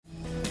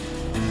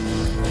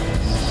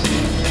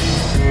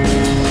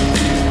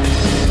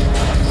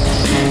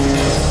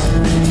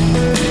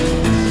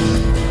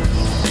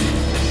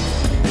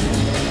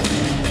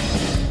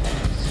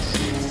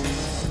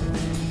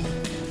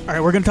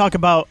we're going to talk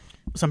about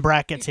some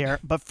brackets here,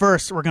 but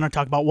first we're going to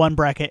talk about one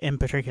bracket in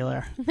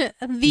particular.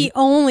 The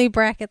only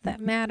bracket that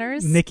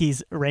matters.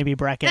 Nikki's Raimi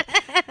bracket.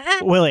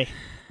 Willie,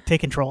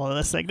 take control of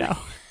this thing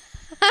now.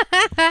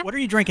 What are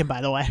you drinking, by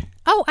the way?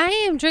 Oh, I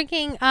am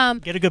drinking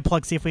Get a good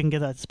plug, see if we can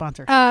get a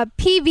sponsor.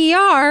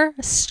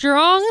 PBR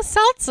Strong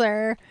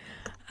Seltzer.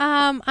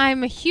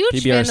 I'm a huge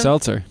PBR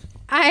seltzer.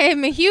 I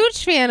am a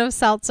huge fan of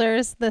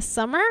seltzers this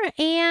summer,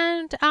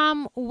 and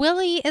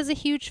Willie is a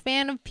huge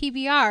fan of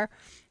PBR.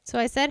 So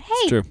I said,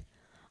 It's hey, true.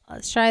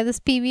 let's try this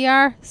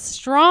PBR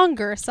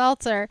Stronger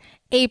Seltzer.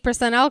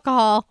 8%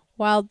 alcohol,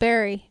 wild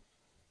berry,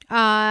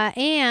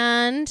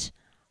 and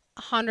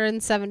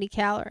 170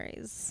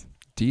 calories.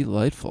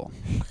 Delightful.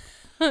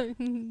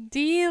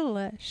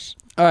 Delish.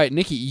 All right,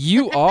 Nikki,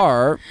 you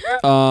are...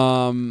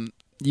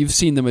 you've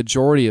seen the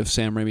majority of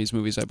Sam Raimi's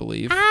movies, I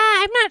believe.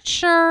 I'm not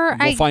sure.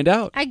 We'll find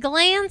out. I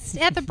glanced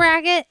at the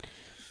bracket.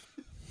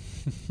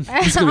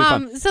 It's gonna be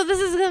fun. So this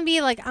is going to be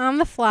like on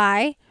the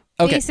fly.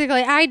 Okay.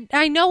 Basically,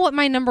 I know what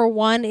my number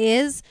one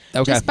is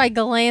just by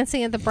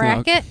glancing at the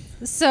bracket.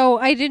 So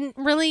I didn't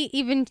really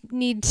even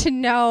need to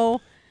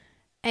know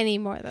any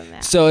more than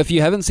that. So if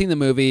you haven't seen the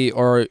movie,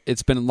 or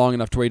it's been long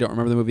enough to where you don't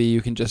remember the movie,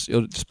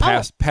 you'll just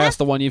pass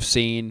the one you've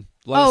seen.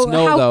 Let us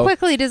know, how though.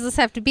 quickly does this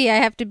have to be? I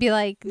have to be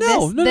like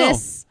No.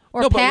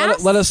 or no, pass?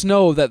 but let us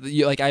know that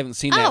I haven't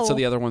seen that, so Oh.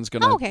 the other one's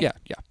gonna. Oh, okay.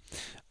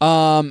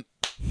 Yeah.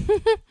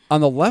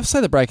 On the left side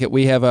of the bracket,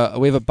 we have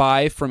a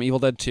bye from Evil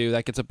Dead 2.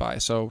 That gets a bye.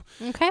 So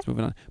Okay. let's move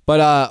on. But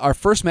our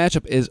first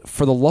matchup is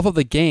For the Love of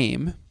the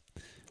Game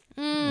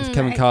with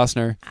Kevin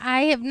Costner.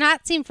 I have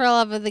not seen For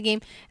Love of the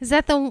Game. Is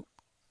that the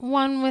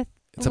one with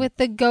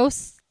the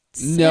ghosts?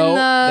 No, in the...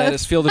 that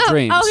is Field of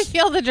Dreams. Oh,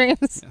 Field of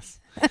Dreams. Yes.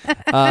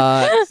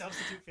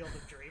 Substitute Field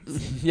of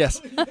Dreams.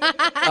 Yes.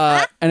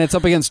 And it's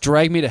up against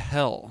Drag Me to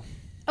Hell.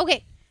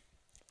 Okay.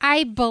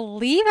 I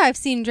believe I've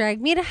seen Drag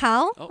Me to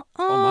Hell. Oh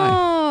my.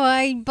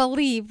 I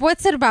believe.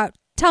 What's it about?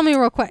 Tell me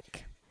real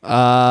quick.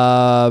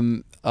 A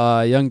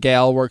young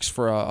gal works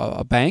for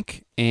a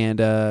bank,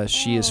 and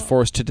she is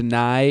forced to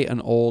deny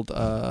an old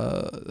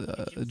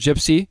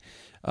gypsy.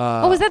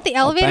 Was that the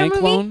elevator bank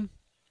movie? loan.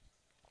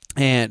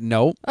 And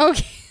no.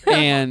 Okay.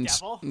 And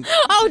Devil?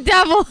 Oh,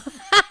 devil.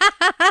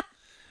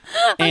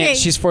 and Okay.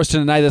 she's forced to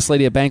deny this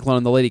lady a bank loan,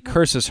 and the lady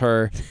curses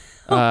her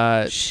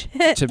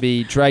Shit. to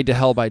be dragged to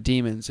hell by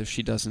demons if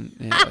she doesn't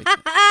within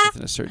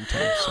a certain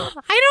time. So.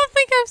 I don't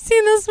think I've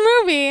seen this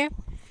movie.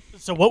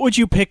 So what would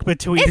you pick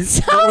between? It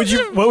sounds-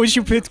 What would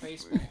you pick?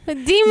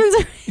 Demons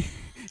are...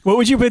 What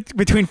would you pick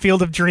between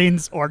Field of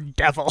Dreams or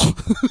Devil?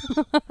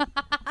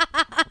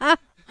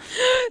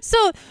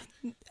 So,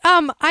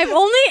 I've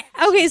only...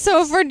 Okay,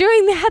 so if we're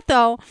doing that,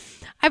 though,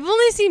 I've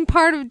only seen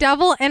part of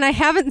Devil, and I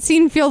haven't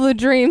seen Field of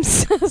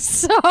Dreams.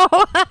 So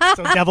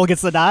Devil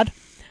gets the nod.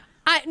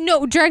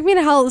 No, Drag Me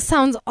to Hell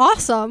sounds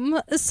awesome.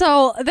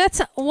 So that's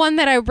one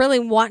that I really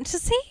want to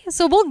see.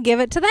 So we'll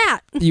give it to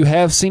that. You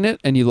have seen it,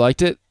 and you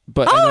liked it,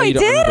 but I know I you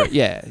don't did? remember.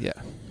 Yeah.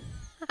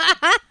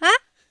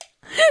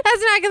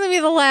 That's not going to be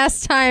the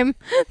last time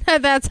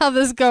that's how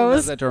this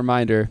goes. That's a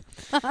reminder.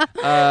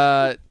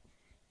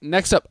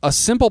 Next up, A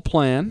Simple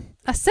Plan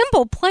A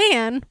Simple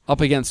Plan?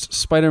 up against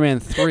Spider-Man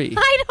 3.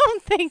 I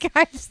don't think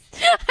I've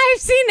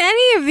seen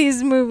any of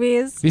these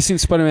movies. Have you seen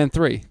Spider-Man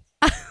 3?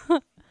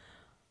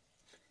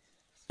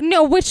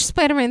 No, which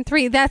Spider-Man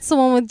 3? That's the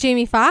one with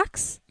Jamie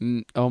Foxx?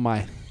 Oh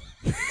my.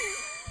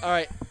 All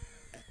right.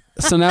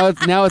 So now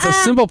it's A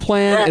Simple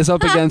Plan is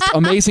up against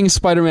Amazing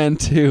Spider-Man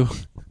 2.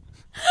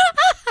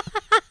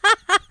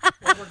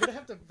 Well, we're gonna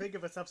have to think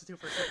of a substitute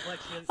for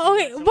Simplex.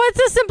 Okay, what's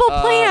A Simple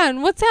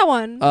Plan? What's that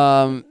one?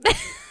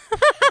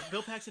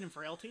 Bill Paxton and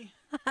Frailty.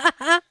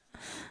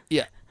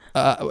 Yeah.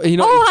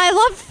 I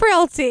love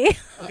Frailty.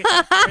 Okay,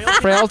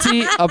 Frailty.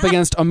 Frailty up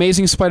against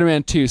Amazing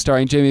Spider-Man 2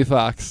 starring Jamie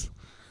Foxx.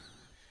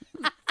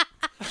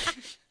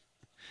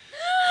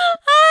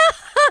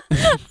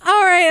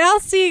 All right, I'll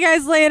see you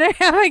guys later.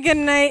 Have a good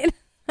night.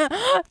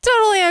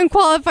 Totally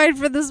unqualified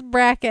for this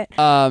bracket.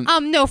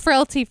 No,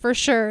 Frailty for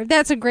sure.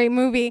 That's a great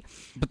movie.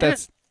 But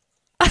that's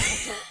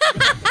Frailty's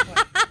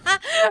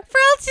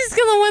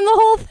gonna win the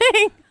whole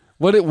thing.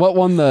 what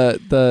won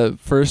the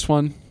first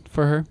one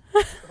for her?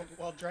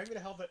 Well, Drag Me to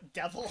Hell, but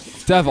Devil.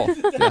 Devil.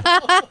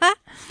 Yeah.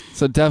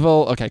 So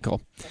Devil. Okay,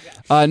 cool.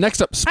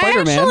 Next up,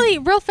 Spider-Man. I actually,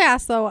 real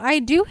fast though, I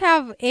do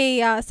have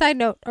a side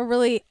note, a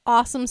really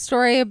awesome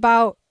story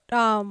about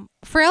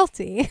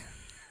Frailty.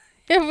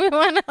 If we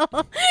want to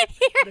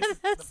hear This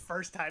is the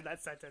first time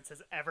that sentence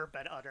has ever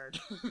been uttered.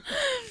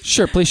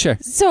 Sure, please share.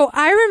 So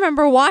I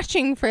remember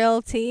watching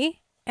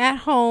Frailty at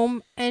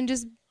home and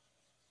just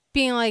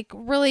being like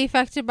really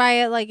affected by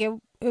it. Like it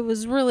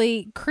was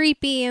really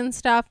creepy and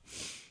stuff.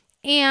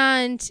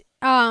 And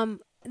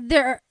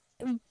there,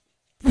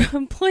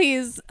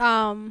 please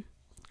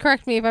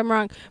correct me if I'm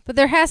wrong, but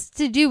there has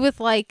to do with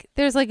like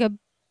there's like a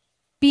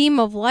beam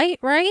of light,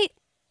 right?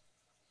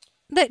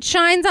 That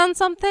shines on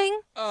something.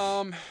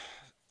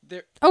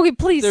 Okay,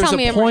 please there's tell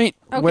me a I'm point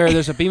right. Okay. where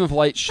there's a beam of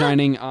light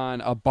shining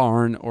on a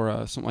barn or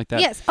something like that.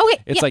 Yes.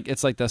 Okay.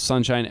 It's like the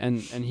sunshine, and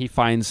he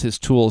finds his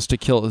tools to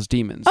kill his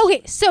demons.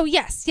 Okay. So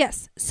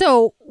yes.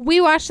 So we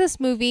watched this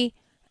movie.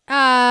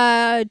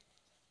 Not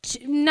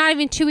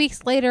even 2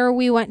 weeks later,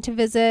 we went to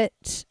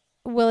visit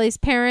Willie's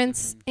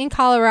parents in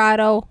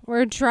Colorado.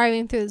 We're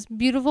driving through this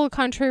beautiful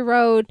country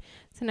road.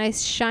 It's a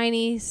nice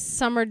shiny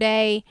summer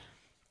day,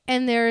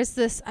 and there's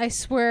this. I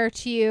swear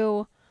to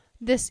you.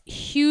 This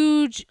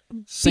huge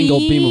Single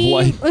beam of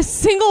light. A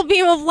single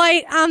beam of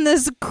light on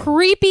this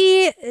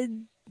creepy,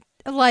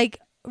 like,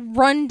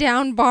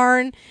 run-down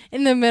barn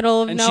in the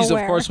middle of And nowhere. she's, of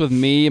course, with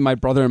me, my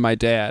brother, and my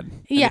dad.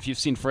 And Yeah. if you've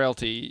seen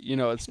Frailty, you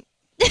know it's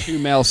 2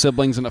 male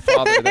siblings and a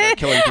father that are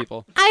killing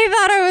people. I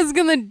thought I was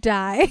gonna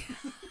die.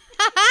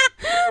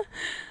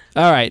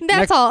 All right.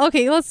 That's all.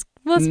 Okay, let's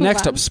move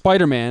Next on. up,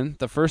 Spider-Man,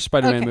 the first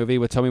Spider-Man Okay. movie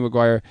with Tobey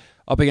Maguire,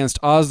 up against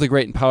Oz the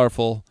Great and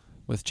Powerful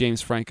with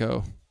James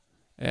Franco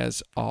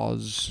as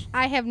Oz.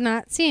 I have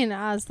not seen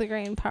Oz the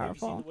Great and Have you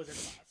Powerful. seen The Wizard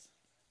of Oz?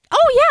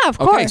 Oh yeah, of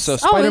course. Okay, so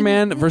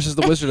Spider-Man versus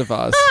the Wizard of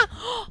Oz.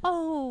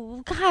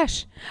 Oh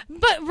gosh,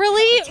 but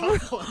really,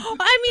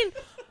 I mean,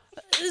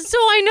 so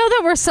I know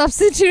that we're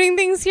substituting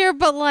things here,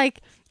 but like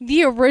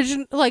the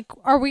original, like,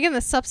 are we gonna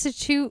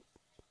substitute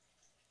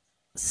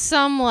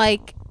some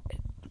like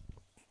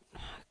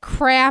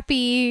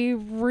crappy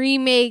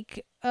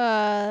remake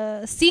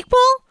sequel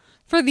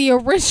for the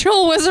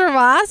original Wizard of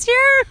Oz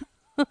here?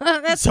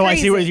 That's So crazy.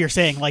 I see what you're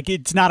saying. Like,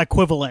 it's not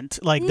equivalent.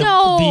 Like, the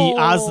No.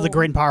 Oz the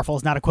Great and Powerful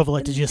is not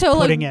equivalent to just So,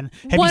 like, putting in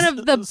Have one you-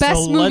 of the so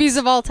best movies let's-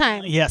 of all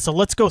time. Yeah, so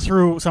let's go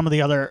through some of the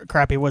other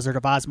crappy Wizard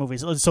of Oz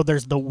movies. So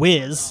there's The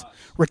Wiz,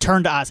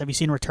 Return to Oz. Have you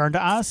seen Return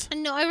to Oz?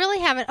 No, I really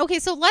haven't. Okay,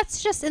 so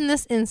let's just in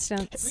this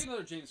instance.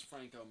 Another James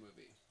Franco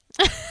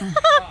movie.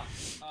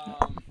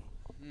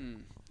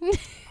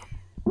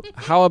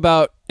 How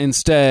about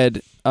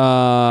instead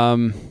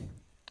of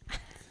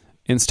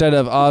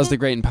Oz the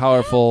Great and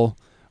Powerful,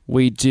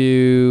 we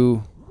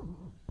do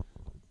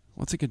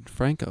what's a good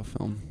Franco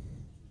film?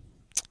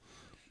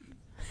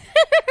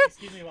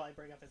 Excuse me while I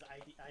bring up his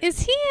ID. Is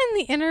he in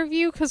the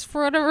interview? Because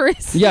for whatever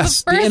reason,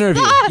 Yes, the first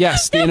interview. thought-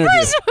 Yes, the the interview.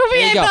 first movie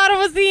There you I go. thought it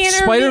was the interview.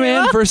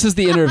 Spider-Man versus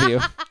the interview.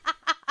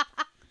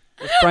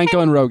 With Franco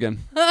and Rogan.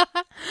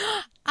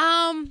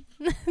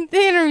 The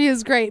interview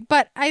is great,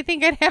 but I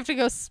think I'd have to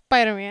go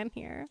Spider-Man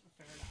here.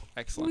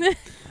 Excellent.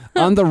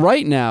 On the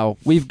right now,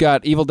 we've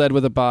got Evil Dead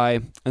with a bye,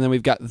 and then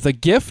we've got The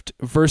Gift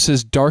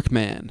versus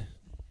Darkman.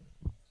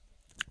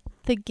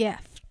 The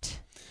Gift.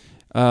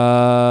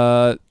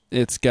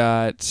 It's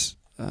got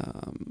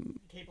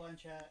Kate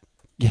Blanchett,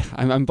 yeah,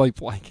 I'm like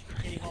blanking.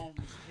 Katie Holmes,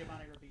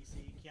 Giovanni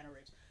Ribisi, Keanu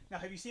Reeves. Now,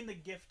 have you seen The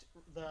Gift,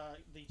 the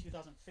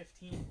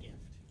 2015 Gift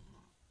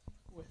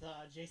with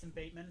Jason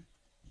Bateman?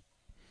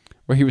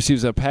 Where he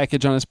receives a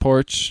package on his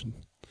porch.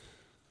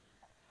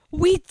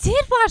 We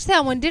did watch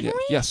that one, didn't Yeah,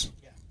 we? yes.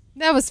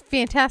 That was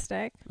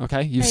fantastic.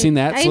 Okay, you've I- seen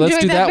that. I So let's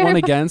enjoyed do that that very one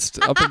much.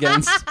 up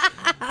against.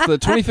 So the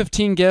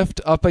 2015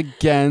 Gift up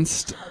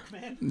against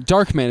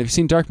Darkman. Have you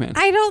seen Darkman?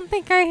 I don't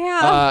think I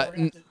have.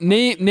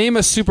 Name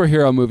a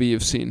superhero movie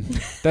you've seen.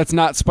 That's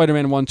not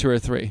Spider-Man 1, 2, or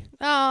 3.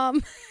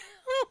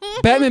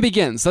 Batman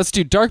Begins. Let's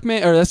do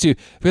Darkman, or let's do,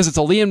 because it's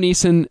a Liam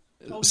Neeson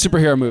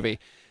superhero movie.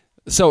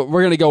 So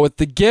we're going to go with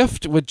The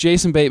Gift with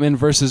Jason Bateman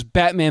versus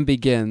Batman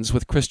Begins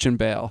with Christian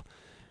Bale.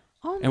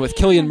 Oh, And with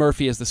man. Cillian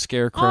Murphy as the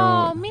Scarecrow.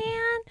 Oh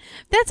man,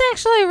 that's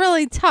actually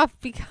really tough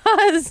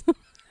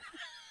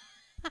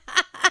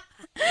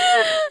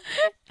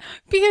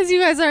because you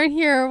guys aren't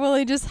here.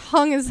 Willie just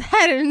hung his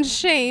head in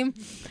shame.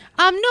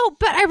 No,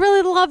 but I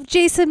really love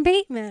Jason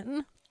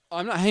Bateman.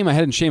 I'm not hanging my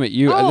head in shame at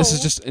you. This is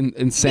Oh. just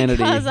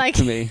insanity Because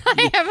to me.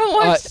 I haven't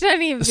watched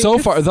any of these.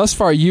 Thus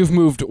far, you've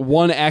moved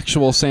one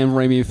actual Sam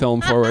Raimi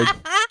film forward.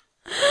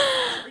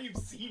 You've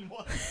seen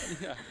one.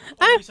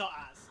 Oh, you saw Oz.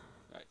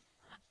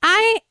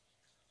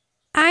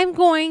 I'm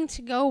going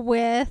to go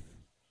with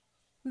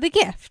The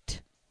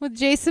Gift with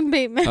Jason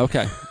Bateman.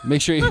 Okay.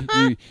 Make sure you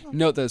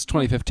note that it's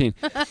 2015.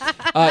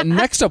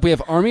 Next up, we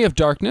have Army of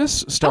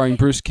Darkness, starring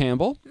Bruce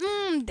Campbell.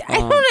 I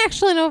don't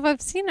actually know if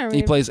I've seen it.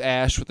 He plays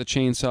Ash with a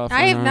chainsaw for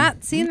I an have arm.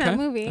 not seen that Okay.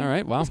 movie. All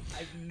right, wow. I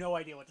have no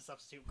idea what to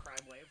substitute Crime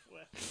Wave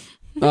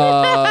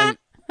with.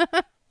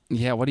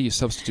 Yeah, what do you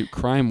substitute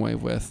Crime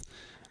Wave with?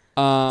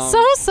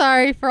 So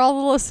sorry for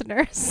all the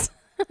listeners.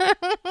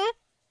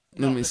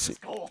 Let me see.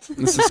 Gold.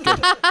 This is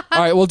good. All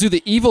right, we'll do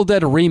the Evil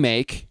Dead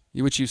remake,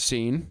 which you've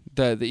seen.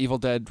 The Evil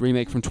Dead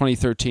remake from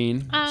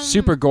 2013.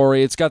 Super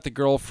gory. It's got the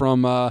girl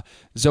from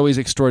Zoe's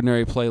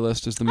Extraordinary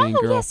Playlist as the main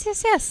Oh, girl.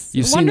 yes.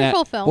 You've seen that.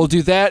 Wonderful film. We'll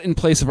do that in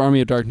place of Army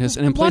of Darkness,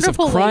 and in place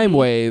Wonderful of Crime lady.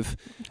 Wave,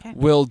 Okay.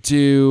 we'll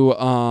do what's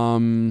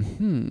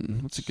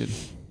a good?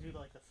 Do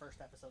like the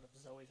first episode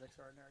of Zoe's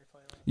Extraordinary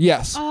Playlist.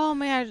 Yes. Oh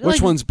my god.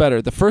 Which one's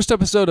better, the first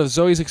episode of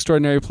Zoe's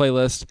Extraordinary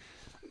Playlist,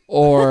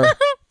 or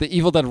the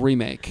Evil Dead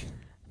remake?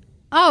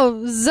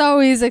 Oh,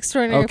 Zoe's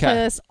Extraordinary Okay.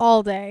 Playlist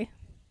all day.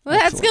 Well,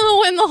 that's Excellent. gonna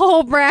win the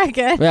whole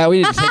bracket. Yeah, we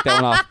need to take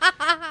that one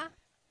off.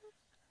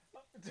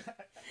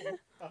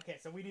 Okay, Okay,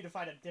 so we need to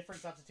find a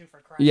different substitute for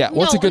Cry. Yeah,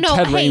 what's a good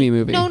Ted Raimi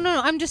movie?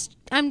 No. I'm just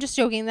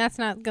joking. That's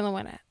not gonna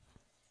win it.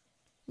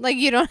 Like,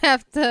 you don't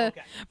have to.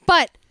 Okay.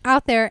 But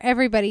out there,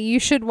 everybody, you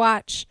should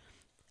watch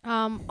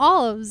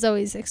all of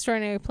Zoe's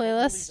Extraordinary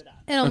Playlist.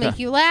 It'll make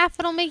you laugh.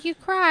 It'll make you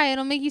cry.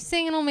 It'll make you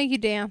sing. It'll make you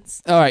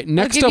dance. All right,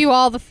 next It'll give up, you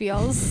all the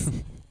feels.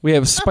 we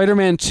have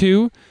Spider-Man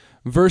 2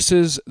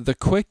 versus The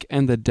Quick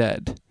and the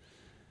Dead.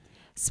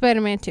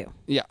 Spider-Man 2.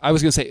 Yeah, I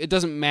was going to say, it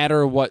doesn't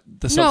matter what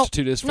the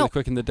substitute is for The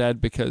Quick and the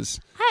Dead because...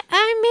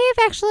 I may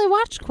have actually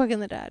watched Quick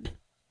and the Dead.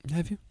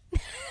 Have you?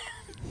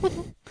 I don't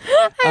know.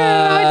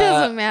 It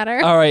doesn't matter.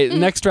 All right,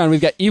 next round,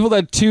 we've got Evil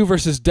Dead 2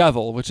 versus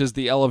Devil, which is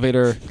the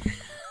elevator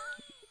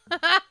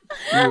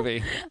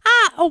movie.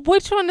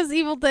 Which one is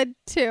Evil Dead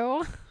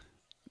 2?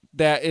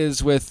 That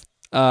is with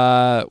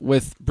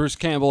Bruce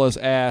Campbell as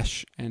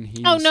Ash, and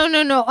he's... Oh,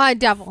 no.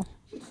 Devil.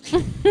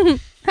 I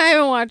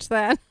haven't watched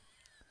that.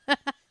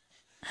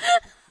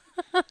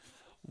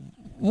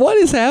 What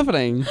is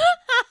happening?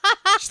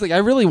 She's like, I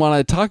really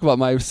want to talk about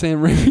my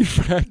Sam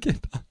Raimi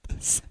bracket on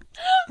this.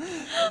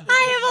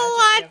 I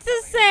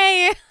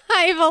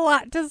have a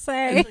lot to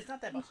say. It's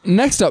not that much.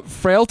 Next up,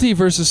 Frailty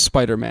versus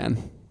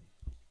Spider-Man.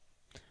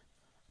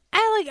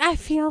 I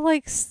feel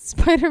like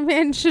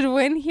Spider-Man should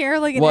win here,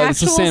 like an Well,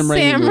 it's a actual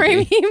Sam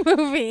Raimi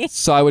movie.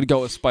 So I would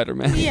go with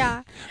Spider-Man.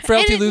 Yeah.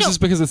 Frailty loses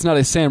because it's not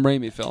a Sam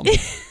Raimi film.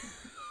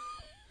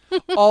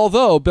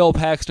 Although Bill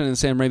Paxton and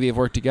Sam Raimi have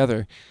worked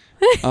together.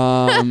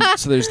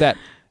 So there's that.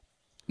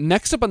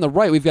 Next up on the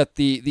right, we've got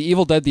the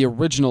Evil Dead, the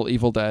original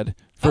Evil Dead,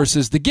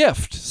 versus The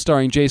Gift,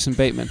 starring Jason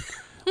Bateman.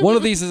 One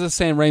of these is a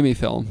Sam Raimi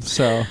film.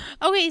 So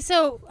Okay,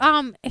 so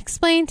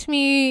explain to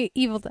me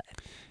Evil Dead.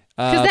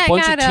 a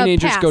bunch of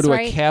teenagers go to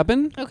a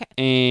cabin, Okay.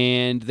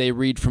 and they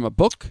read from a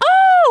book,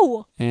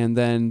 Oh! and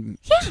then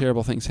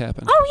terrible things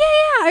happen. Oh,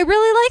 yeah. I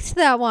really liked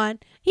that one.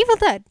 Evil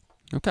Dead.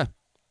 Okay.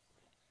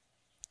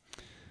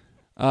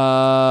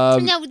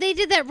 No, they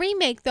did that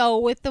remake, though,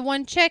 with the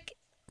one chick.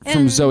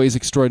 From Zoe's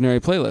Extraordinary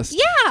Playlist.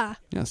 Yeah.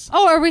 Yes.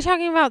 Oh, are we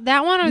talking about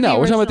that one or No, the original?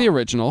 we're talking about the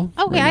original.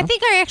 Okay, right I now.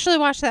 think I actually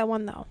watched that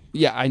one, though.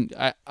 Yeah,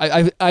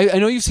 I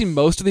know you've seen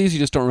most of these. You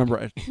just don't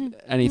remember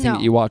anything No.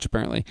 that you watch,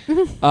 apparently.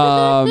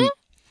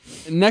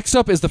 Next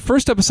up is the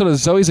first episode of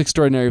Zoe's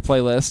Extraordinary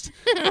Playlist,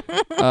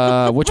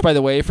 which, by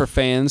the way, for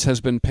fans,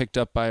 has been picked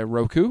up by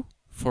Roku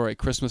for a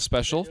Christmas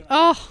special.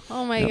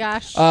 Oh my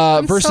gosh.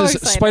 I'm versus so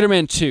excited.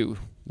 Spider-Man 2,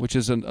 which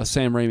is a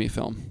Sam Raimi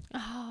film.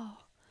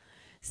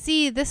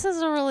 See, this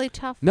is a really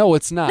tough. No,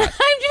 it's not.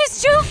 I'm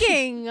just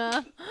joking.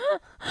 I'm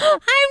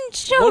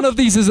joking. One of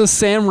these is a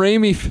Sam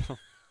Raimi film.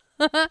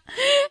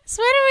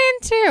 Spider-Man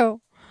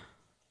 2.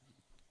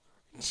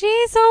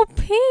 Jeez, oh,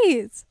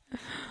 Pete.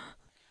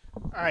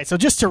 All right, so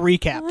just to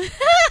recap,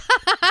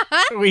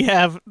 we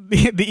have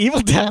the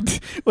Evil Dead,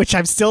 which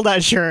I'm still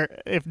not sure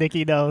if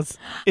Nikki knows,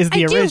 is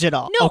the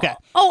original. No. Okay.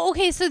 Oh,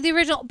 okay, so the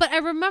original. But I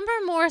remember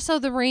more so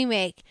the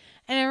remake.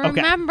 And I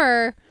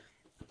remember...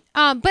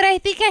 but I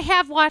think I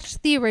have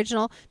watched the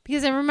original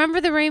because I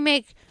remember the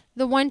remake.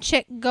 The one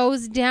chick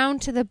goes down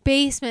to the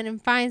basement and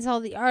finds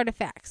all the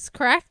artifacts,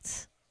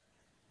 correct?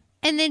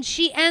 And then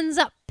she ends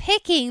up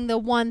picking the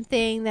one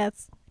thing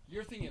that's...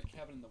 You're thinking of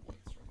Cabin in the Woods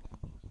right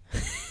now.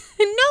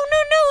 No,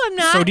 I'm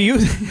not. So do you?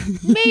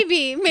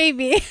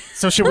 Maybe.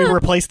 So should we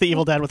replace the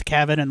Evil Dead with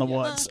Cabin in the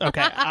Woods?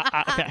 Okay.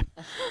 Okay.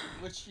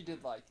 Which she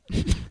did like.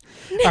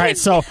 All right.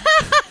 So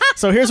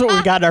here's what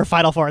we've got in our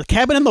final four: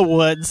 Cabin in the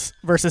Woods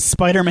versus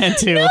Spider-Man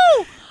 2. No,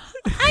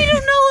 I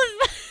don't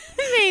know if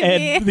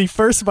maybe. And the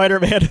first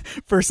Spider-Man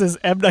versus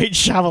M. Night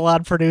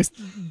Shyamalan produced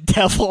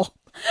Devil.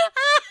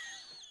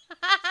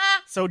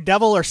 So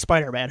Devil or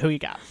Spider-Man? Who you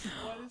got?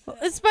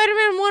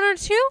 Spider-Man 1 or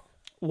 2?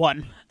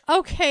 1.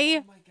 Okay.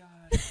 Oh my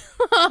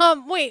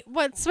god. Wait,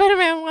 what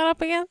Spider-Man went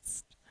up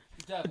against?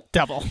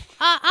 Devil.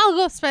 I'll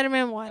go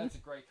Spider-Man 1. That's a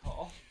great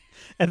call.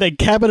 And then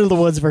Cabin in the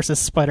Woods versus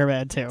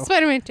Spider-Man 2.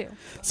 Spider-Man 2.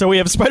 So we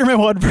have Spider-Man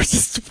 1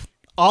 versus...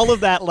 All of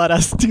that led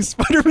us to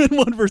Spider-Man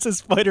 1 versus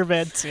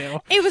Spider-Man 2.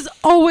 It was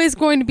always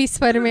going to be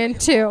Spider-Man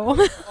 2. All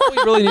we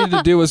really needed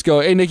to do was go,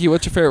 hey, Nikki,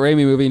 what's your favorite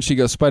Raimi movie? And she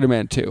goes,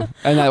 Spider-Man 2.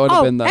 And that would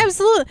have been the...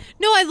 absolutely.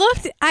 No,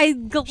 I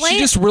glanced... She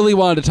just really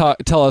wanted to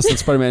tell us that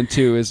Spider-Man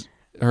 2 is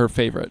her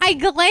favorite. I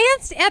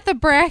glanced at the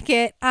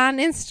bracket on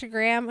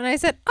Instagram, and I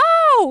said,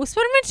 oh,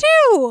 Spider-Man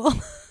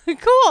 2.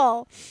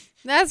 Cool.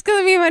 That's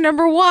going to be my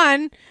number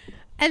 1.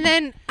 And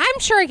then I'm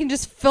sure I can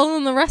just fill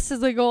in the rest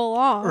as I go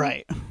along.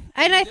 Right.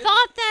 And I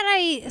thought that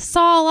I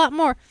saw a lot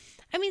more.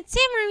 I mean,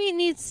 Sam Raimi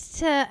needs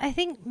to, I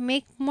think,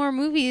 make more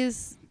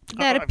movies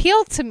that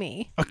appeal to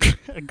me.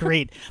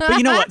 Agreed. But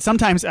you know what?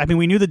 Sometimes, I mean,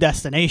 we knew the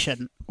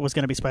destination was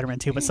going to be Spider-Man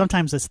 2, but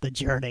sometimes it's the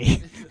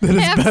journey that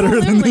is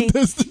better than the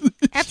destination.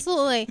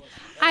 Absolutely.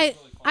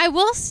 I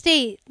will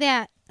state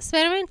that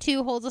Spider-Man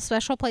 2 holds a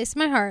special place in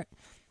my heart.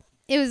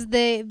 It was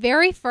the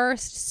very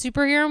first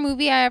superhero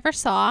movie I ever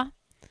saw.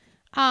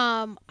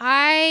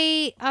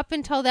 I, up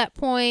until that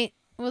point,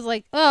 was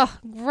like, ugh,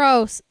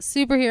 gross,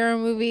 superhero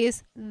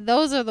movies.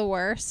 Those are the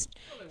worst.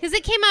 Because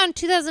it came out in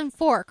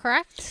 2004,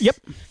 correct? Yep.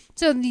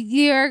 So the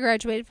year I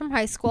graduated from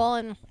high school,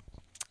 and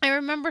I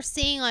remember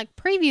seeing like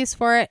previews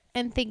for it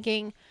and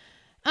thinking,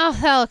 oh,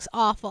 that looks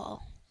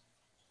awful.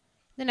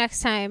 The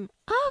next time,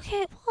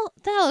 okay, well,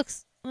 that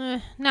looks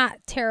not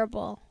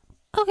terrible.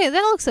 Okay,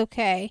 that looks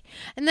okay.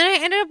 And then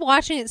I ended up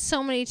watching it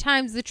so many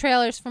times, the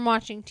trailers from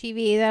watching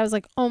TV, that I was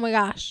like, oh my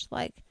gosh,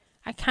 like,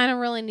 I kind of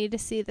really need to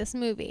see this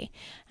movie.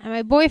 And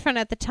my boyfriend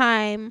at the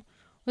time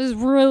was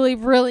really,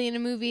 really into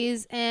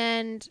movies,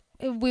 and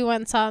we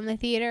went and saw it in the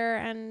theater,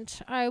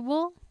 and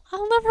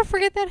I'll never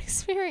forget that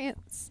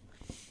experience.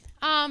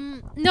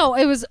 No,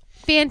 it was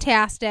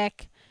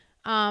fantastic.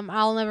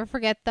 I'll never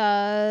forget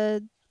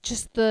the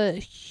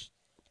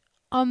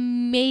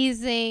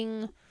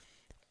amazing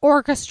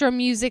orchestra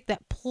music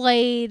that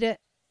played.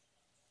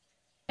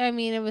 I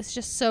mean, it was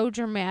just so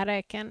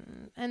dramatic,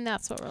 and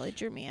that's what really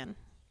drew me in.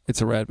 It's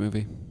a rad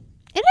movie.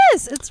 It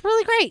is. It's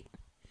really great.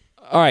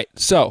 All right,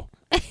 so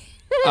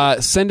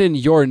send in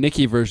your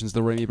Nikki versions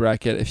of the Raimi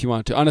bracket if you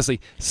want to. Honestly,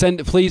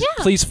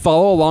 please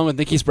follow along with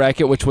Nikki's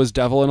bracket, which was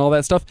Devil and all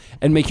that stuff,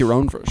 and make your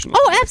own version.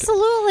 Oh,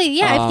 absolutely.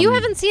 Yeah, if you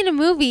haven't seen a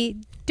movie,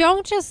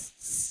 don't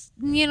just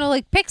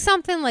like pick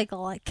something like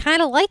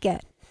kind of like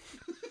it.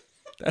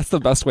 That's the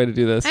best way to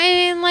do this.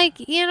 I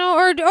mean,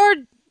 or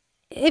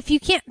if you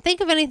can't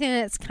think of anything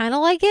that's kind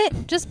of like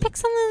it, just pick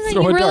something that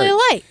you really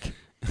like.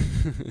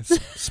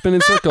 Spin in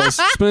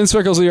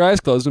circles with your eyes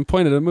closed and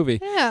point at a movie.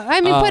 Yeah,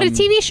 I mean, put a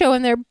TV show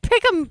in there.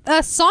 Pick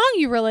a song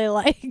you really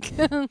like.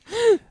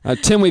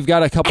 Tim, we've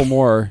got a couple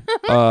more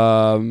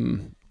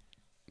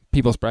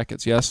people's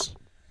brackets. Yes.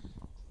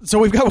 So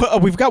we've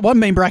got one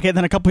main bracket, and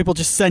then a couple people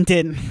just sent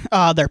in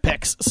their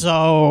picks.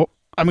 So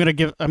I'm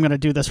gonna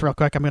do this real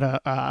quick. I'm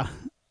gonna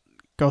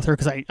go through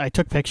because I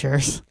took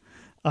pictures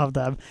of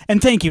them.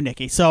 And thank you,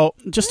 Nikki. So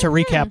just to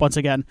recap once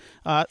again,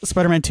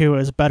 Spider-Man 2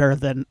 is better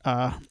than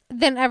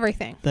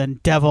everything. Than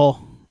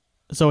Devil,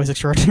 Zoe's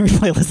Extraordinary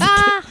Playlist.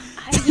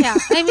 Yeah.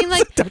 I mean,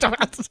 like,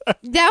 that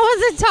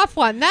was a tough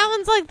one. That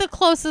one's like the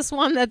closest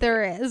one that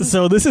there is.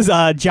 So this is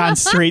John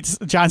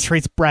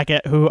Street's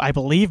bracket, who I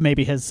believe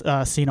maybe has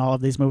seen all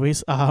of these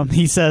movies.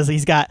 He says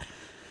he's got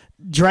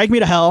Drag Me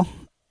to Hell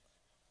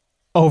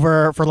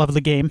over For Love of the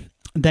Game.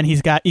 Then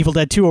he's got Evil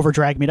Dead 2 over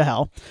Drag Me to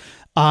Hell.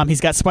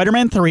 He's got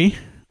Spider-Man 3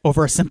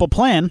 over A Simple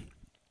Plan.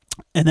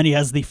 And then he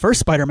has the first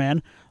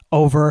Spider-Man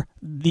over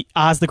the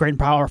Oz the Great and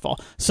Powerful.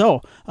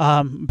 So,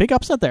 big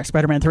upset there,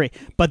 Spider-Man 3.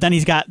 But then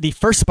he's got the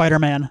first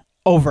Spider-Man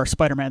over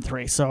Spider-Man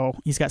 3. So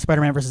he's got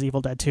Spider-Man versus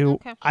Evil Dead 2.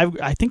 Okay.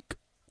 I think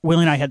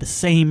Willie and I had the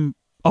same...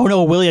 Oh,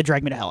 no, Willie had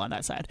Drag Me to Hell on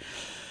that side.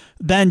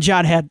 Then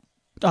John had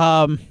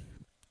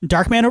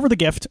Darkman over The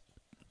Gift.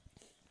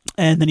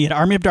 And then he had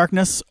Army of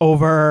Darkness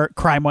over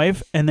Crime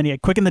Wave. And then he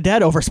had Quick and the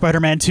Dead over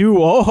Spider-Man 2.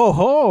 Oh, ho,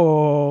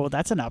 ho.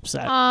 That's an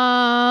upset.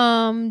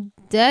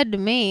 Dead to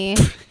me.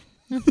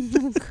 Quick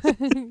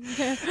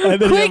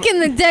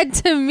and the Dead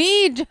to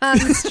me, John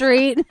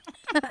Street.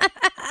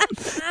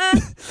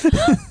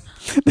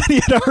 Then he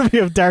had Army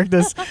of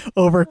Darkness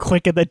over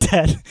Quick and the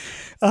Dead.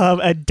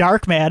 And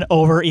Darkman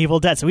over Evil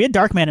Dead. So we had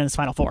Darkman in his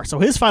Final Four. So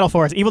his Final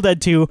Four is Evil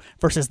Dead 2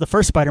 versus the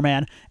first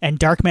Spider-Man and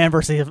Darkman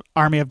versus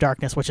Army of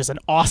Darkness, which is an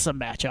awesome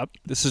matchup.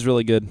 This is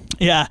really good.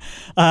 Yeah.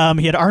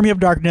 He had Army of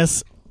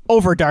Darkness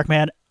over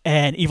Darkman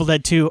and Evil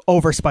Dead 2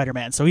 over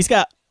Spider-Man. So he's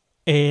got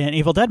an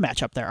Evil Dead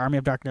matchup there. Army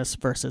of Darkness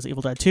versus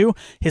Evil Dead 2.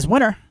 His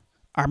winner,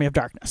 Army of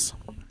Darkness.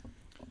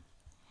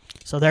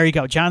 So there you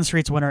go. John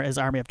Street's winner is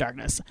Army of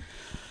Darkness.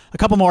 A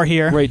couple more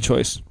here. Great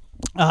choice.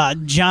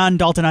 John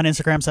Dalton on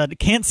Instagram said,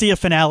 can't see a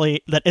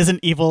finale that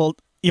isn't Evil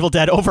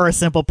Dead over A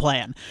Simple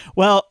Plan.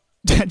 Well,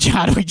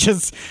 John, we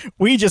just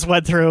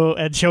went through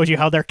and showed you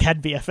how there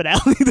can be a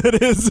finale that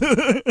is.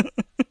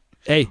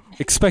 Hey,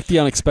 expect the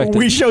unexpected.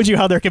 We showed you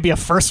how there can be a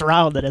first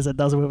round that isn't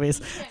those movies.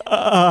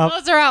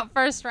 Those are out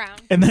first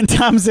round. And then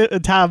Tom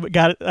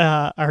got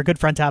our good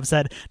friend Tom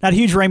said, not a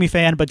huge Raimi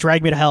fan, but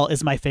Drag Me to Hell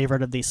is my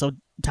favorite of these. So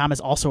Tom is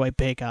also a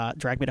big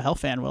Drag Me to Hell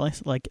fan, Willie,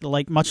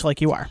 like much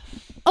like you are.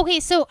 Okay,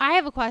 so I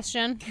have a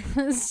question.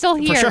 Still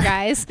here, sure.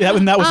 Guys. Yeah,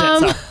 and that was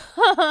it.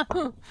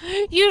 So.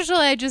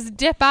 Usually I just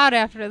dip out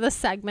after this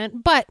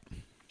segment, but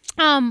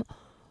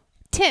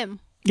Tim.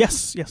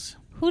 Yes.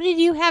 Who did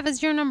you have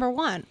as your number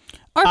one?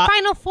 Or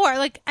Final Four?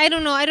 Like, I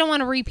don't know. I don't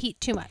want to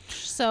repeat too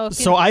much. So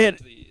I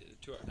had.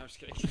 No, I'm just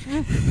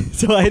kidding.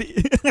 So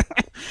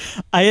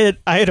I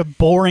had a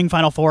boring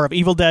Final Four of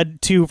Evil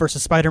Dead 2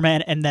 versus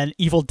Spider-Man, and then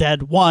Evil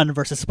Dead 1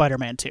 versus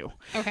Spider-Man 2.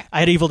 Okay. I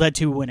had Evil Dead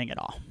 2 winning it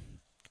all.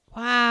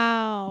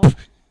 Wow.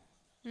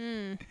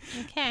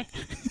 Okay.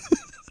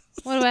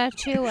 What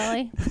about you,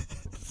 Willie?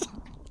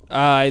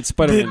 It's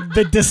Spider-Man.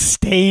 The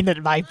disdain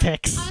at my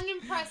picks.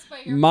 Unimpressed by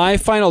your My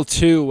final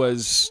two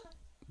was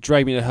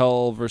Drag Me to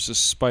Hell versus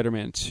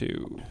Spider-Man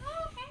 2. Okay.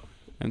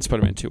 And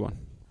Spider-Man 2 won.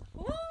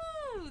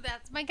 Ooh,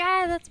 that's my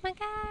guy.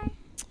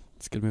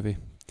 It's a good movie.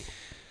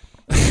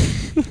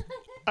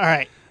 All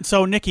right.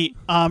 So, Nikki,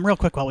 real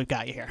quick while we've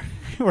got you here.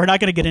 We're not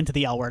going to get into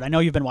the L Word. I know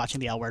you've been watching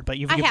the L Word, but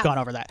you've gone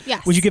over that.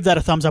 Yes. Would you give that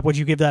a thumbs up? Would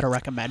you give that a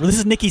recommend? Well, this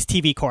is Nikki's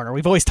TV corner.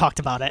 We've always talked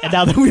about it, and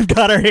now that we've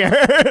got her here,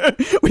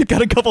 we've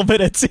got a couple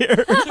minutes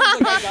here.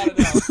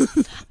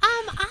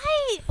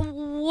 I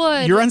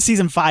would. You're on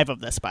season 5 of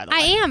this, by the way.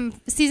 I am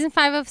season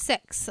 5 of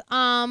 6.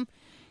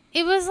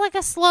 It was like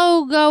a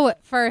slow go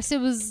at first. It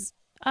was,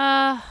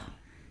 I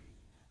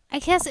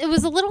guess it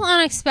was a little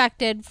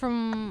unexpected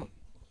from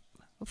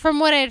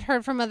what I'd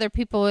heard from other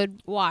people who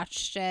had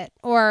watched it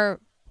or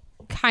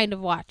kind of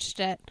watched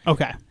it.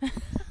 Okay.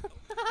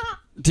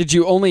 Did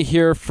you only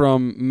hear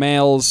from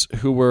males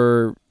who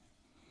were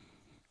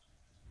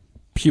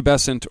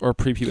pubescent or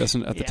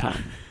prepubescent at the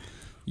time?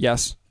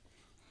 Yes.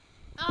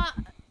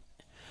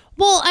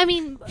 Well, I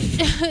mean,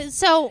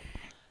 so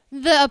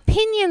the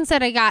opinions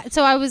that I got,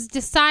 so I was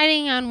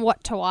deciding on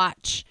what to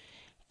watch,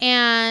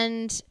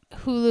 and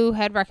Hulu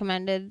had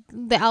recommended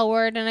The L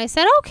Word, and I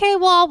said, okay,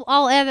 well,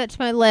 I'll add that to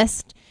my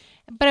list,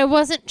 but I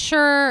wasn't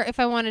sure if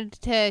I wanted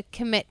to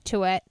commit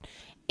to it.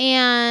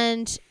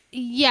 And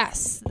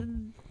yes,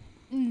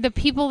 the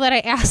people that I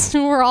asked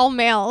were all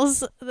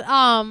males.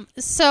 And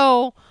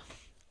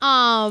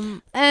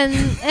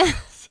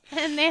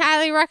they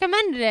highly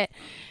recommended it.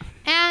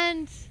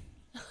 And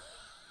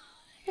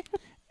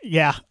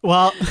yeah,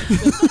 well,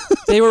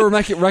 they were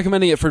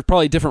recommending it for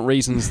probably different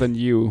reasons than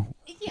you.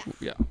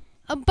 Yeah.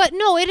 But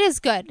no, it is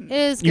good. It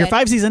is good. You're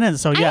 5 seasons in,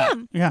 so yeah. I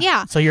am.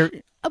 Yeah. So you're.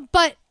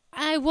 But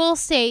I will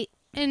say,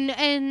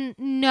 and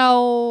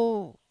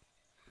no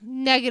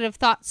negative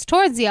thoughts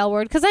towards The L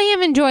Word, because I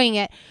am enjoying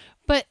it,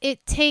 but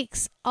it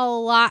takes a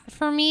lot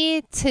for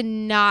me to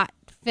not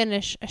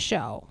finish a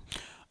show.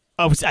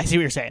 Oh, I see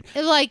what you're saying.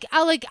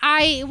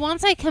 I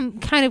once I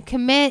kind of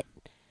commit,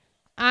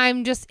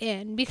 I'm just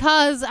in,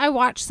 because I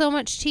watch so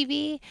much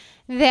TV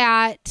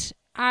that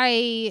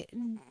I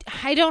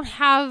don't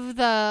have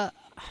the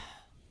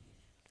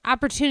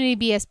opportunity to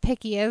be as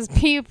picky as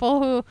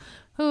people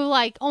who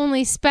like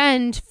only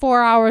spend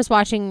 4 hours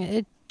watching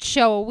a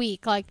show a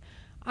week. Like,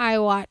 I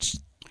watch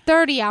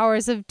 30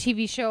 hours of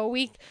TV show a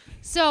week,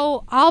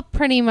 so I'll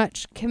pretty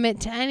much commit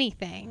to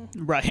anything.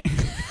 Right.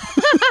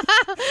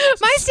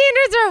 My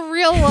standards are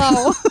real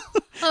low.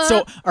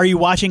 So, are you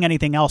watching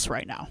anything else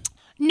right now?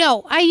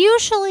 No, I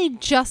usually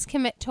just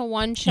commit to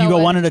one show. You go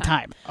one at a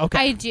time. Okay.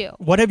 I do.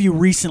 What have you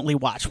recently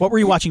watched? What were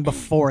you watching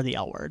before The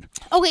L Word?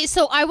 Okay,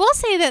 so I will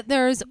say that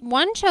there's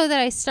one show that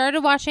I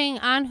started watching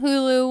on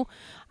Hulu.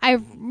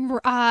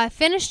 I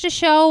finished a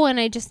show and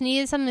I just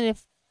needed something to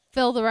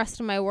fill the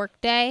rest of my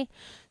work day.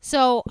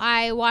 So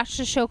I watched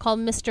a show called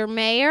Mr.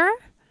 Mayor.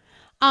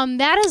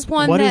 That is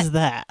one. What is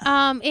that?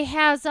 It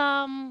has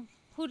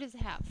who does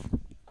it have?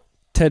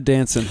 Ted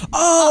Danson.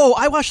 Oh,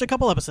 I watched a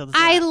couple episodes.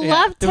 I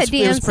love Ted Danson.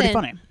 It was pretty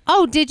funny.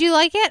 Oh, did you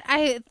like it?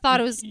 I thought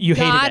it was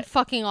god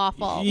fucking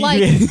awful.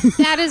 Like,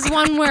 that is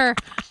one where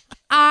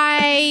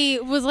I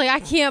was like, I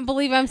can't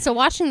believe I'm still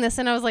watching this,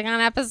 and I was like on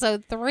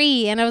episode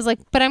 3, and I was like,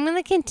 but I'm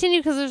going to continue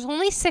because there's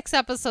only 6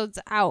 episodes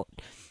out.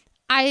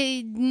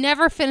 I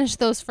never finished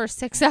those first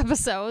 6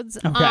 episodes,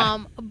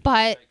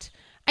 but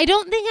I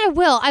don't think I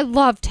will. I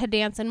love Ted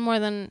Danson more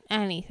than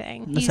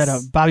anything. This had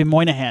Bobby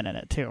Moynihan in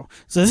it too.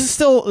 So this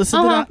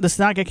does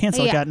not get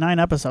canceled. It got 9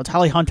 episodes.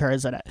 Holly Hunter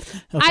is in it.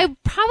 Okay. I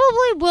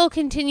probably will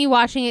continue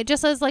watching it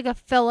just as like a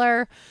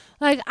filler,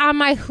 like on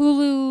my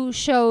Hulu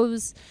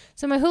shows.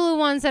 So my Hulu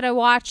ones that I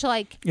watch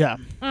like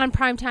on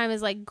primetime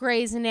is like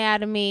Grey's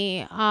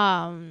Anatomy.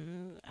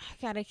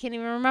 God, I can't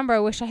even remember. I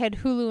wish I had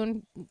Hulu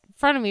in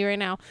front of me right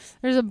now.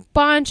 There's a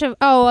bunch of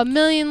A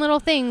Million Little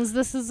Things,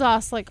 This Is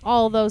Us, like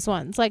all those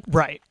ones. Like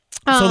right.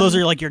 So those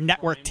are like your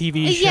network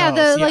TV shows.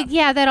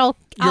 That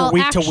I'll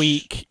week to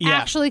week. Yeah.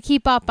 Actually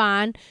keep up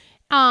on.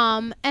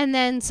 And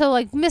then so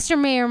like Mr.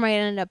 Mayor might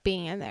end up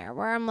being in there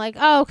where I'm like,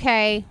 oh,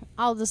 okay,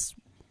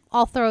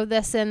 I'll throw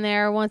this in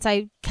there once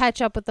I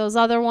catch up with those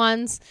other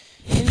ones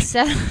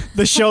instead.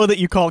 The show that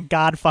you call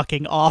God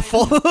fucking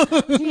awful.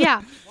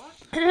 Yeah.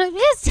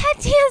 Because Ted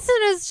Danson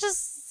is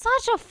just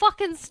such a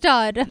fucking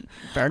stud.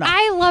 Fair enough.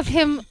 I love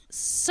him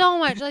so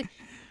much. Like,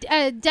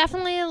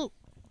 definitely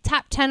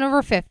top 10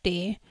 over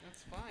 50.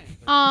 That's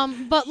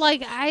fine. But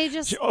like, I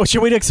just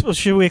should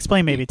we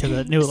explain maybe to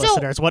the new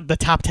listeners what the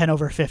top 10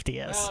 over 50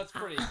 is? Oh, it's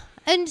pretty.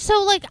 And so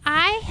like,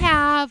 I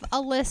have a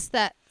list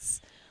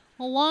that's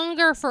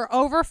longer for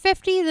over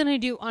 50 than I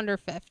do under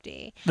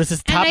 50. This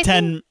is top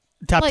 10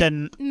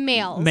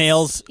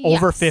 males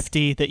over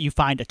 50 that you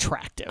find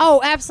attractive.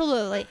 Oh,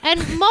 absolutely. And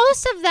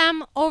most of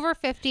them over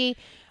 50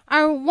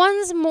 are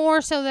ones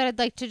more so that I'd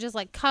like to just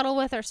like cuddle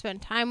with or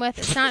spend time with.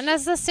 It's not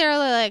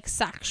necessarily like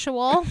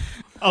sexual.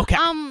 Okay.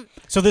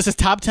 So this is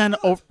top 10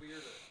 over.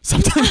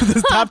 Sometimes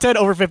this top 10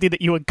 over 50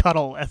 that you would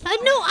cuddle with. No,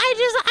 I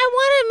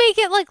want to make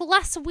it like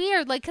less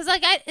weird, like because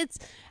like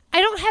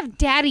I don't have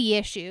daddy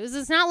issues.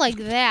 It's not like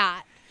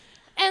that.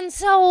 And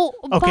so,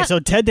 so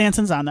Ted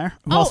Danson's on there.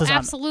 Who else is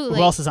absolutely.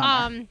 Who else is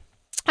on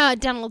there?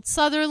 Donald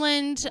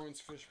Sutherland,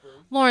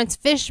 Lawrence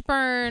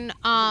Fishburne.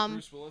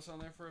 Bruce Willis on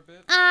there for a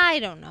bit. I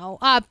don't know.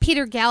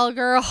 Peter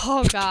Gallagher.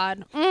 Oh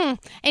God, and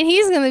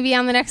he's going to be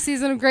on the next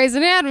season of Grey's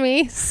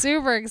Anatomy.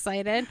 Super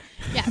excited.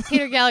 Yeah,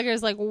 Peter Gallagher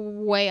is like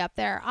way up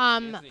there.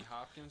 Anthony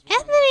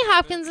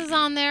Hopkins is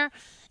on there.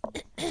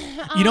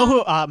 You know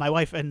who my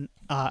wife and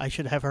I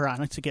should have her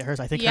on to get hers.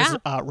 I think hers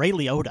Ray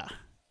Liotta.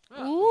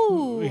 Ooh.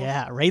 Ooh.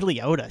 Yeah, Ray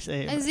Liotta.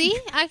 Is he?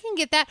 I can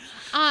get that.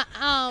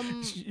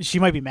 She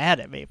might be mad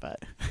at me,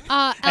 but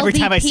every LDP?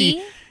 time I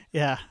see,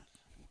 yeah,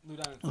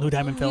 Lou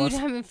Diamond Phillips.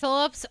 Lou Diamond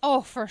Phillips.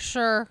 Oh, for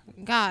sure.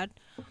 God.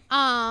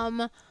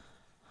 I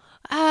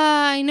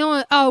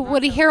know.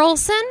 Woody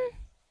Harrelson.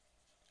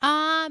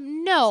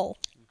 No,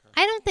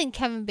 I don't think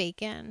Kevin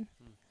Bacon.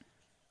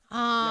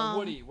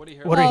 Woody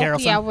Harrelson. Woody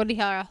Harrelson. Yeah, Woody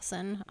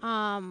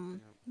Harrelson.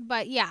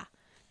 But yeah,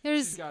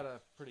 She's got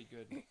a pretty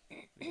good.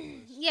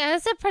 Yeah,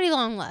 it's a pretty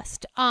long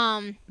list.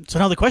 So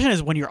now the question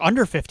is, when you're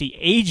under 50,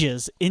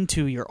 ages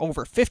into you're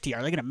over 50,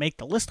 are they going to make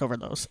the list over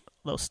those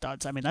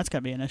studs? I mean, that's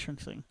going to be an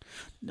interesting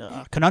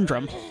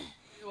conundrum.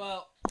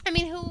 Well, I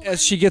mean, who?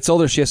 As she gets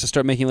older, she has to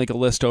start making like a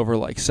list over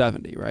like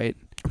 70, right?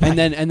 And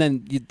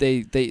then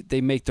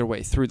they make their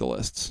way through the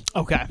lists.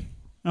 Okay.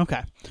 And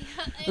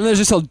there's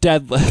just a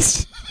dead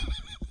list.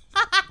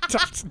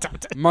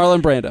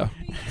 Marlon Brando.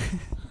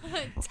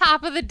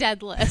 Top of the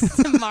dead list,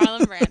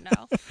 Marlon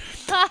Brando.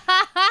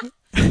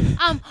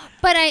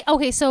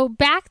 So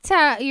back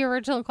to your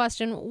original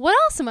question, what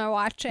else am I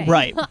watching?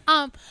 Right.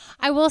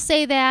 I will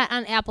say that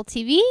on Apple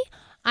TV,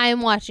 I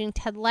am watching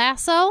Ted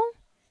Lasso.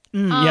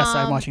 Yes,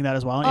 I'm watching that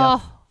as well. Yeah.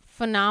 Oh,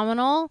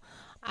 phenomenal.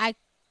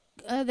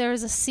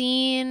 There's a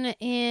scene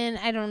in,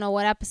 I don't know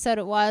what episode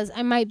it was.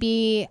 I might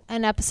be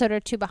an episode or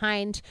two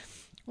behind,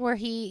 where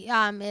he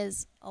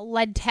is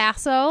Led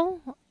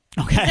Tasso.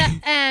 Okay.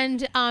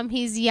 And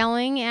he's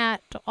yelling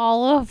at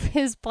all of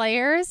his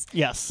players.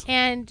 Yes.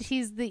 And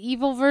he's the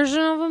evil version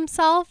of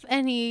himself,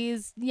 and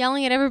he's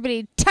yelling at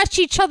everybody, touch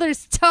each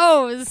other's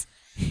toes.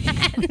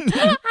 And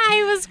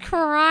I was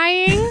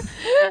crying,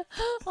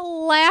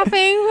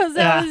 laughing, because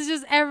that was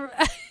just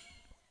that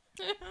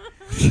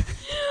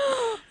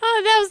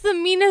was the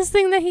meanest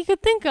thing that he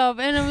could think of,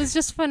 and it was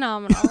just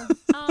phenomenal.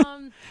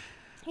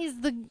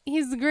 He's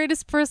the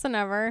greatest person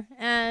ever.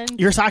 And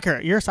You're a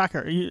soccer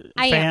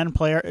fan,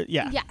 player.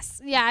 Yeah.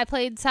 Yes. Yeah, I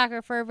played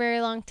soccer for a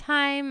very long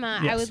time.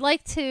 Yes. I would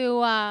like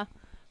to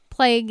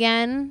play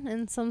again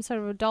in some sort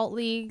of adult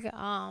league.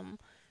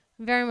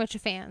 Very much a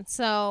fan.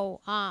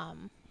 So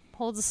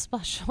holds a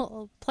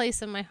special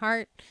place in my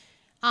heart.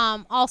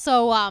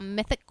 Also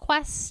Mystic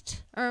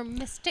Quest. I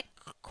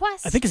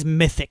think it's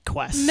Mythic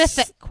Quest.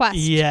 Mythic Quest.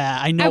 Yeah,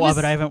 I know of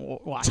it. I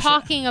haven't watched it.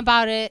 Talking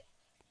about it.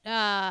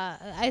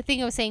 I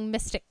think I was saying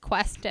Mystic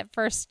Quest at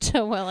first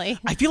to Willie.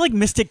 I feel like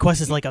Mystic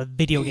Quest is like a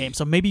video game,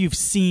 so maybe you've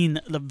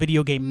seen the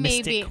video game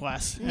Mystic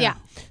Quest. Yeah.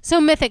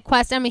 So Mythic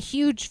Quest, I'm a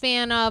huge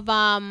fan of.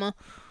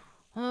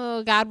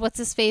 Oh God, what's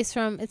his face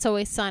from It's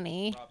Always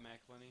Sunny? Rob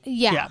McElhenney.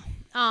 Yeah.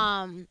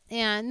 And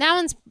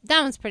that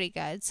one's pretty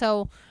good.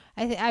 So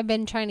I've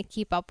been trying to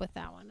keep up with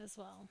that one as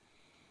well.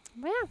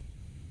 But yeah.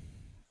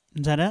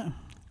 Is that it?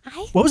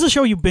 What was the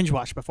show you binge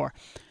watched before?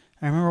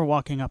 I remember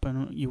walking up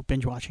and you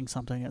binge watching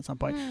something at some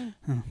point.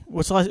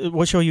 What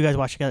show you guys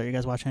watch together? You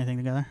guys watch anything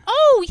together?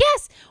 Oh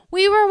yes,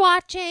 we were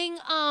watching.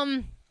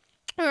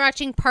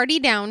 Party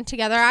Down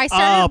together.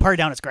 Party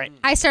Down is great.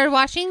 I started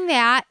watching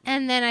that,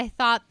 and then I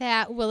thought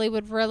that Willie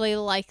would really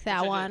like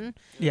that one.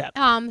 Yeah.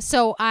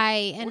 So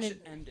I ended. I wish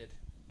it ended.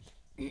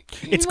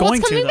 It's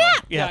going coming to.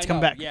 back. Yeah, it's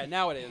coming back. Yeah,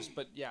 now it is.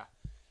 But yeah,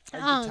 good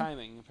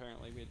timing.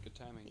 Apparently, we had good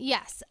timing.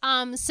 Yes.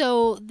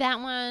 So that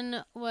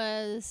one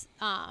was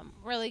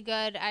really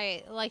good.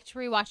 I liked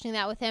rewatching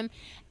that with him,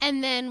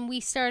 and then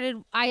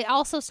I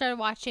also started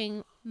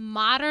watching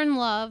Modern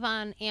Love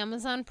on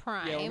Amazon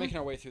Prime. Yeah, we're making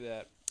our way through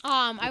that.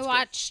 I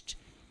watched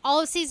all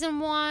of season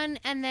 1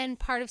 and then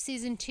part of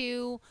season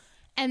 2,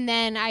 and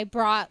then I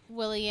brought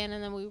Willie in,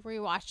 and then we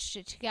rewatched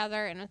it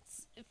together, and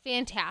it's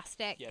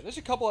fantastic. Yeah, there's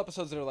a couple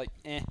episodes that are like,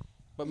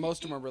 but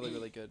most of them are really,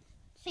 really good.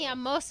 So. Yeah,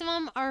 most of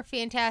them are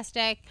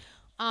fantastic.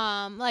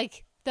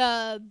 Like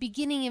the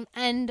beginning and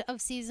end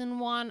of season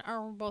 1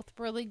 are both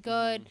really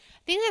good.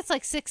 I think that's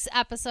like 6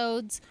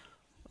 episodes.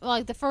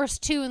 Like the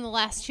first 2 and the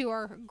last 2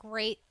 are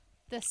great.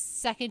 The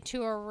second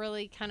 2 are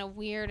really kind of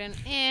weird and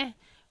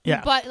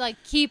Yeah. But like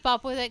keep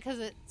up with it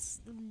because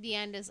the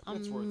end is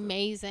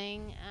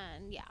amazing,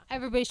 and yeah,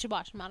 everybody should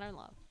watch Modern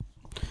Love.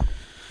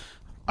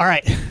 All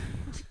right,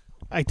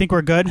 I think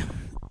we're good.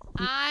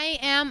 I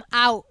am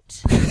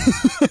out.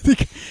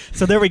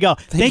 So there we go.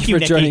 Thank you,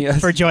 Nikki,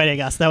 for joining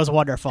us. That was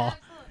wonderful.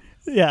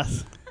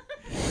 Yes.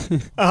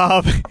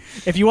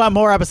 If you want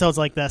more episodes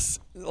like this,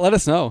 let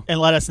us know. And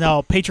let us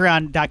know.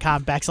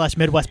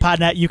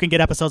 Patreon.com/MidwestPodNet. You can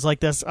get episodes like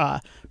this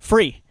We'll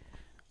free.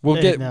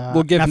 give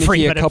Nikki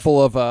free, a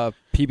couple of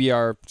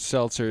PBR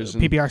seltzers.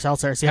 And PBR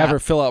seltzers, yeah. Have her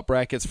fill out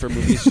brackets for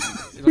movies.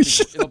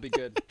 It'll be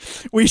good.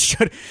 We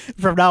should,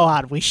 from now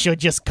on, we should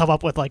just come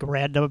up with like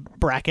random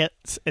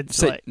brackets and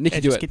say,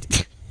 Nikki, do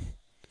it.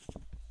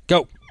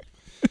 Go.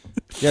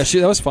 Yeah,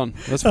 that was fun.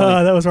 That was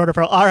funny. That was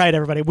wonderful. All right,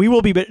 everybody. We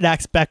will be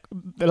next back.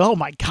 Oh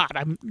my God,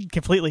 I'm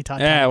completely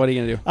tongue-tied. Yeah, what are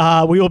you gonna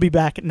do? We will be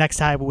back next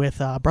time with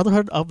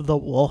Brotherhood of the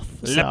Wolf.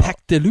 Le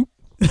Pacte de Loup.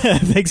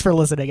 Thanks for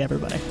listening,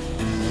 everybody.